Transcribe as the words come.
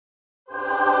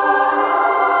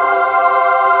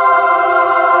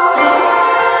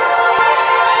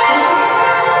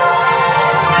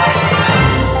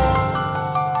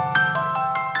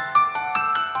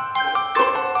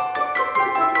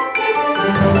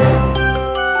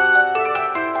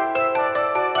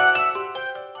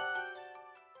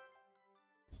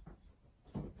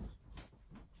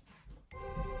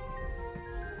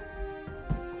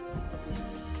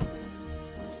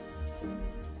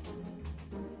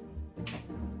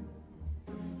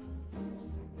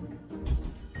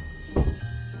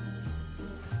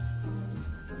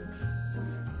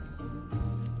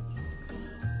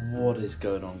What is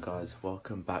going on, guys?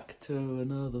 Welcome back to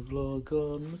another vlog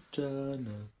on the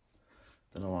channel.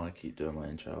 Don't know why I keep doing my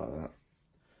intro like that.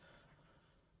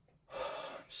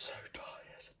 I'm so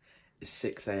tired. It's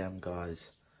 6 AM,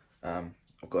 guys. I've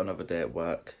got another day at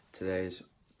work. Today is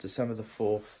December the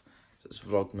 4th. So it's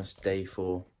Vlogmas day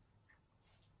 4.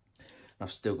 And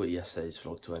I've still got yesterday's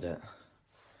vlog to edit.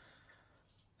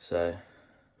 So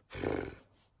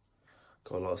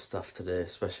got a lot of stuff to do,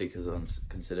 especially because I'm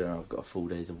considering I've got a full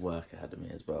days of work ahead of me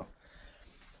as well.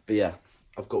 But yeah,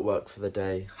 I've got work for the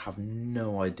day. Have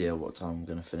no idea what time I'm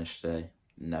going to finish today.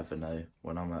 Never know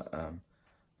when I'm at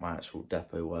my actual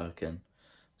depot working.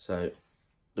 So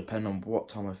depending on what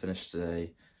time I finish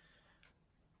today,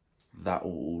 that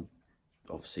will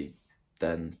obviously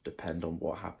then depend on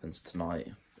what happens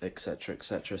tonight, etc,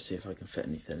 etc. See if I can fit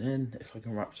anything in. If I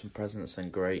can wrap some presents,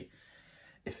 then great.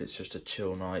 If it's just a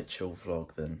chill night, chill vlog,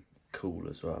 then cool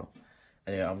as well.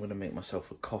 Anyway, I'm going to make myself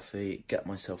a coffee, get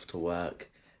myself to work,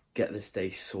 get this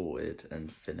day sorted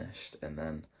and finished, and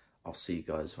then I'll see you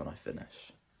guys when I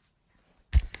finish.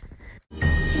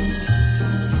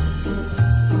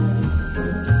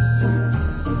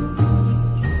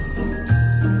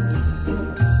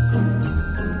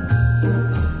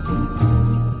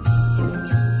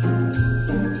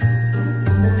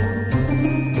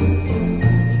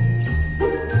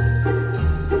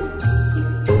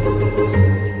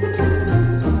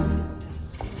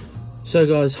 So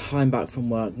guys, I'm back from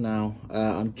work now.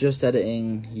 I'm just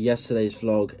editing yesterday's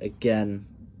vlog again.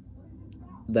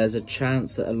 There's a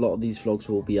chance that a lot of these vlogs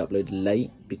will be uploaded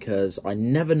late because I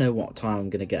never know what time I'm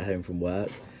going to get home from work.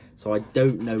 So I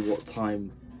don't know what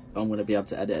time I'm going to be able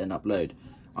to edit and upload.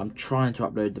 I'm trying to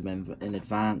upload them in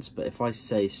advance, but if I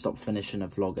say stop finishing a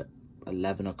vlog at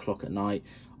 11 o'clock at night,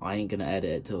 I ain't going to edit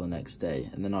it till the next day.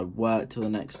 And then I work till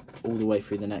all the way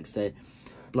through the next day.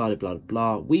 Blah, blah,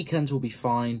 blah. Weekends will be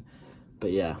fine.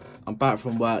 But yeah, I'm back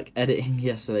from work, editing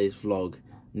yesterday's vlog.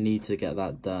 Need to get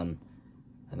that done.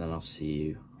 And then I'll see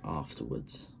you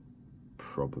afterwards.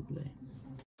 Probably.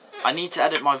 I need to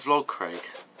edit my vlog, Craig.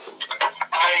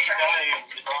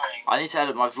 I need to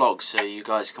edit my vlog so you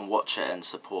guys can watch it and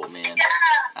support me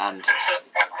and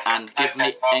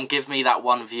give me that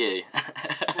one view.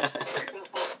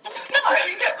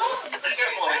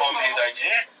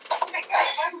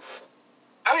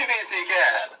 How many views do you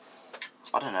get?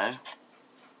 I don't know.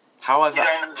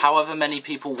 However many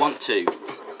people want to. Yeah,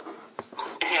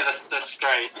 that's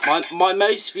great. My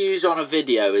most views on a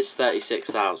video is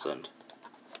 36,000.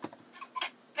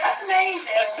 That's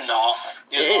amazing. It's not.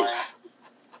 It is.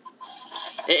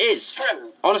 It is.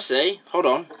 Honestly, hold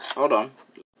on.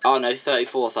 Oh no,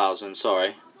 34,000.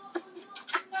 Sorry.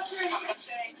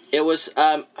 It was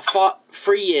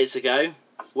 3 years ago.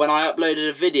 When I uploaded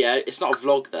a video, it's not a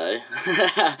vlog though.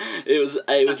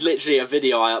 it was literally a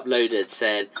video I uploaded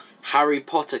saying Harry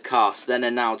Potter cast then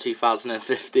and now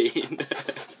 2015.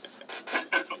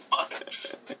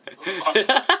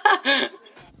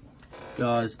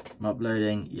 Guys, I'm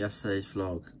uploading yesterday's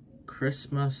vlog.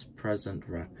 Christmas present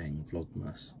wrapping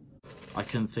Vlogmas. I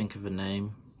couldn't think of a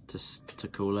name to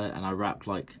call it, and I wrapped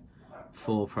like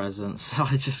 4 presents, so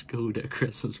I just called it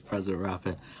Christmas present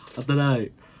wrapping. I don't know.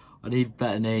 I need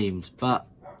better names, but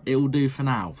it will do for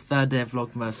now. 3rd day of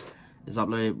Vlogmas is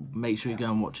uploaded. Make sure you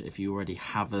go and watch it if you already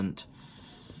haven't.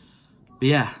 But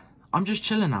yeah, I'm just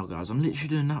chilling now, guys. I'm literally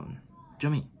doing nothing. Do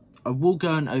you know what I mean? I will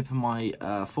go and open my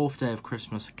 4th day of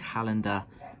Christmas calendar,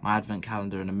 my advent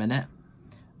calendar in a minute.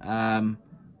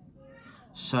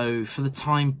 So for the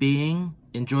time being,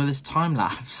 enjoy this time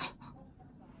lapse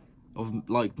of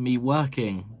like me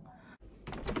working.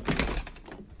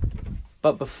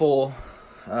 But before,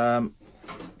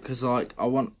 because like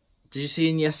did you see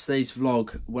in yesterday's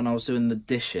vlog when I was doing the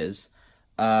dishes,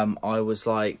 I was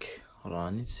like, hold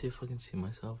on, I need to see if I can see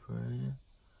myself right here.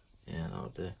 Yeah, that'll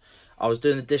do. I was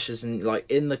doing the dishes and like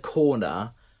in the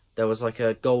corner there was like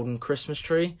a golden Christmas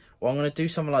tree. Well, I'm going to do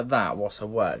something like that whilst I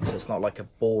work, so it's not like a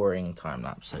boring time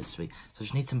lapse, so to speak. So I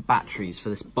just need some batteries for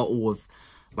this bottle of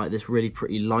like this really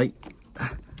pretty light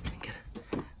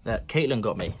that Caitlin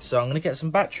got me. So I'm going to get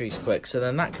some batteries quick, so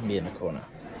then that can be in the corner.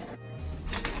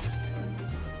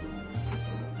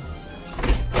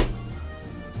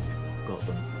 Got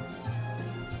them.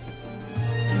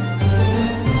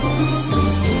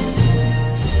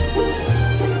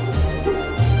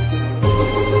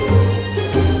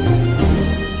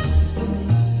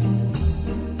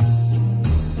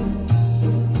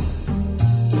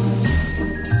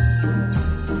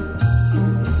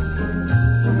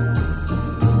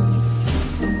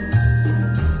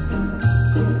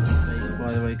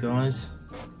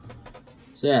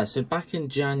 So yeah, so back in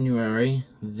January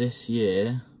this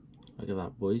year, look at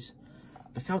that, boys.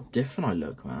 Look how different I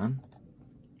look, man.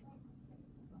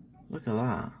 Look at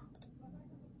that. I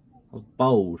was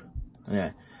bold.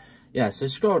 Anyway, yeah, so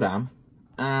scroll down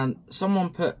and someone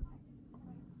put,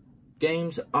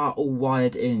 games are all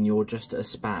wired in, you're just a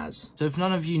spaz. So if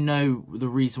none of you know the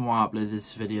reason why I uploaded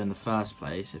this video in the first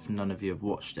place, if none of you have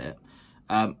watched it,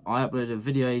 I uploaded a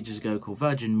video ages ago called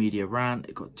Virgin Media Rant.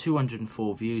 It got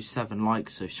 204 views, 7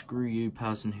 likes, so screw you,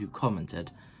 person who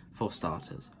commented, for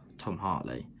starters, Tom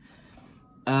Hartley.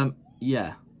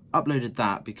 Yeah, uploaded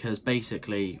that because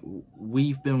basically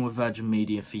we've been with Virgin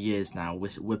Media for years now.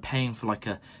 We're paying for like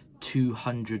a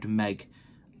 200 meg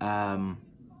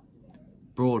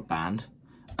broadband,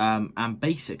 and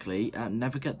basically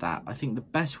never get that. I think the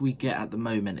best we get at the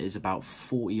moment is about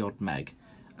 40 odd meg.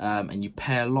 And you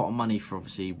pay a lot of money for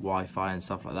obviously Wi-Fi and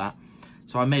stuff like that.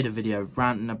 So I made a video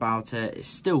ranting about it. It's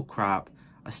still crap.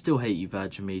 I still hate you,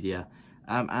 Virgin Media.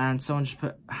 And someone just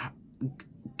put,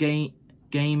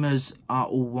 gamers are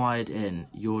all wired in.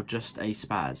 You're just a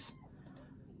spaz.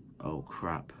 Oh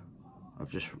crap.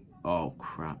 Oh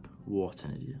crap. What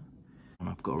an idiot. And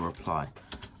I've got a reply.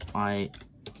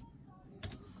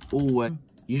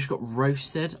 You just got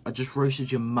roasted. I just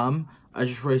roasted your mum. I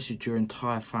just roasted your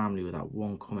entire family with that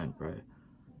one comment, bro. Do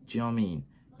you know what I mean?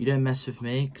 You don't mess with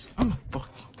me, because I'm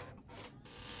fucking...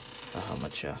 I have my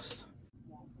chest.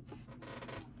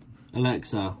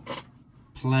 Alexa,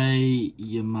 play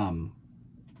your mum.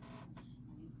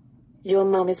 Your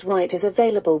Mum is Right is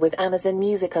available with Amazon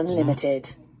Music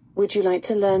Unlimited. No. Would you like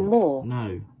to learn more?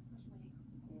 No.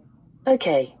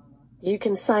 Okay. You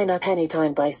can sign up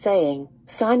anytime by saying,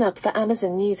 sign up for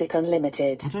Amazon Music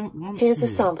Unlimited. I don't want Here's to. A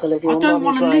sample of Your Mum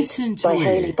is Right by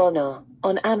Hailey Bonner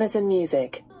on Amazon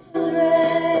Music.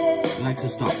 Alexa,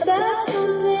 stop.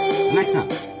 Alexa,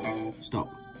 stop.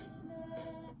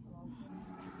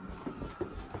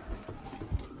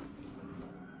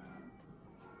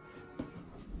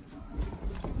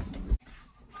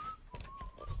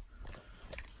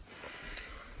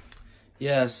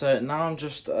 Yeah, so now I'm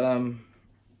just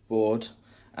bored,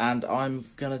 and I'm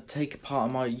gonna take a part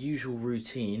of my usual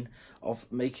routine of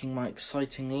making my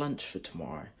exciting lunch for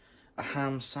tomorrow, a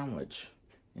ham sandwich.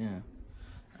 Yeah,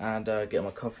 and get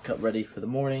my coffee cup ready for the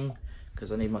morning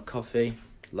because I need my coffee.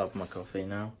 Love my coffee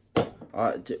now.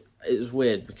 It was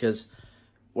weird because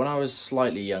when I was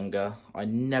slightly younger, I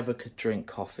never could drink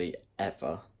coffee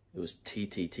ever. It was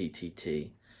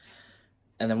tea.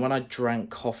 And then when I drank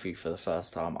coffee for the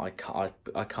first time, I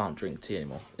can't drink tea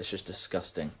anymore. It's just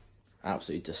disgusting.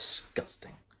 Absolutely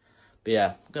disgusting. But yeah,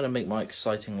 I'm going to make my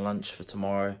exciting lunch for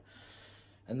tomorrow.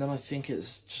 And then I think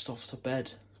it's just off to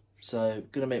bed. So,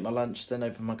 going to make my lunch, then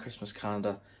open my Christmas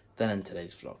calendar, then end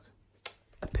today's vlog.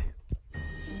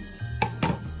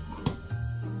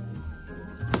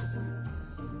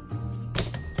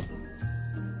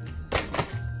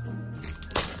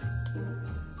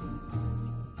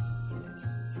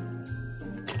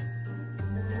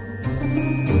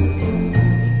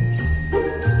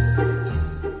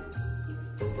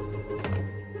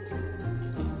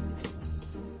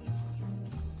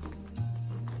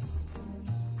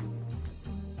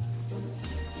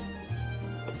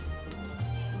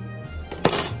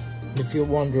 If you're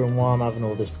wondering why I'm having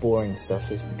all this boring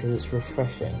stuff, it's because it's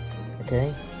refreshing,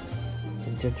 okay?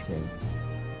 Don't judge me.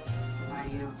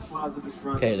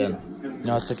 Okay then,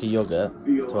 now I took a yogurt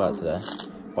to work today,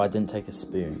 but I didn't take a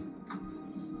spoon.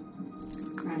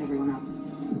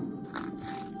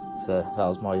 So that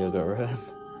was my yogurt run.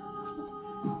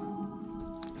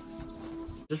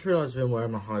 Just realised I've been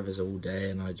wearing my high-vis all day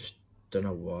and I just don't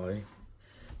know why.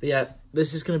 But yeah,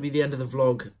 this is going to be the end of the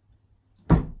vlog.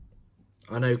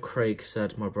 I know Craig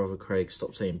said, my brother Craig,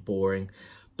 stop saying boring,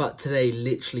 but today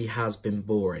literally has been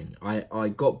boring. I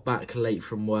got back late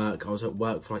from work. I was at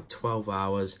work for like 12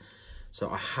 hours, so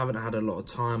I haven't had a lot of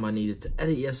time. I needed to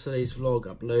edit yesterday's vlog,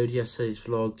 upload yesterday's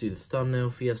vlog, do the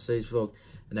thumbnail for yesterday's vlog,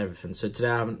 and everything. So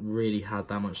today I haven't really had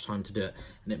that much time to do it,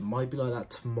 and it might be like that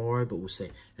tomorrow, but we'll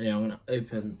see. Anyway, I'm going to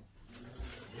open...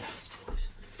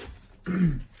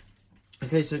 Yes,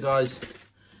 okay, so guys,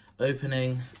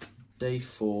 opening day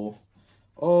 4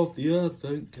 of the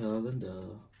Advent calendar.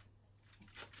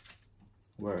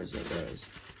 Where is it? There it is.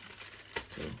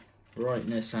 Cool. Right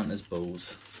near Santa's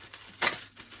balls.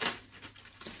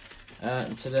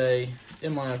 And today,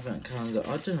 in my Advent calendar,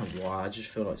 I don't know why, I just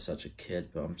feel like such a kid,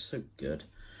 but I'm so good.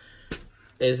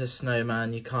 It is a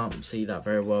snowman. You can't see that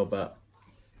very well, but...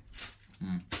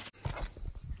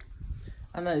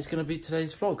 And that is going to be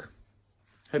today's vlog.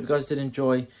 Hope you guys did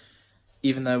enjoy,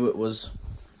 even though it was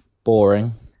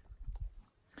boring.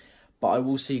 But I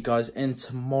will see you guys in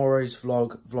tomorrow's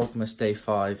vlog, Vlogmas day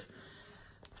 5.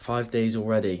 5 days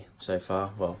already so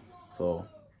far. Well, for,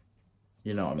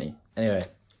 you know what I mean. Anyway,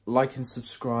 like and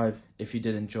subscribe if you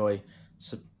did enjoy.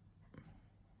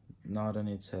 No, I don't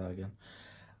need to say that again.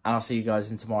 And I'll see you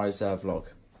guys in tomorrow's vlog.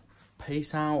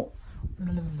 Peace out.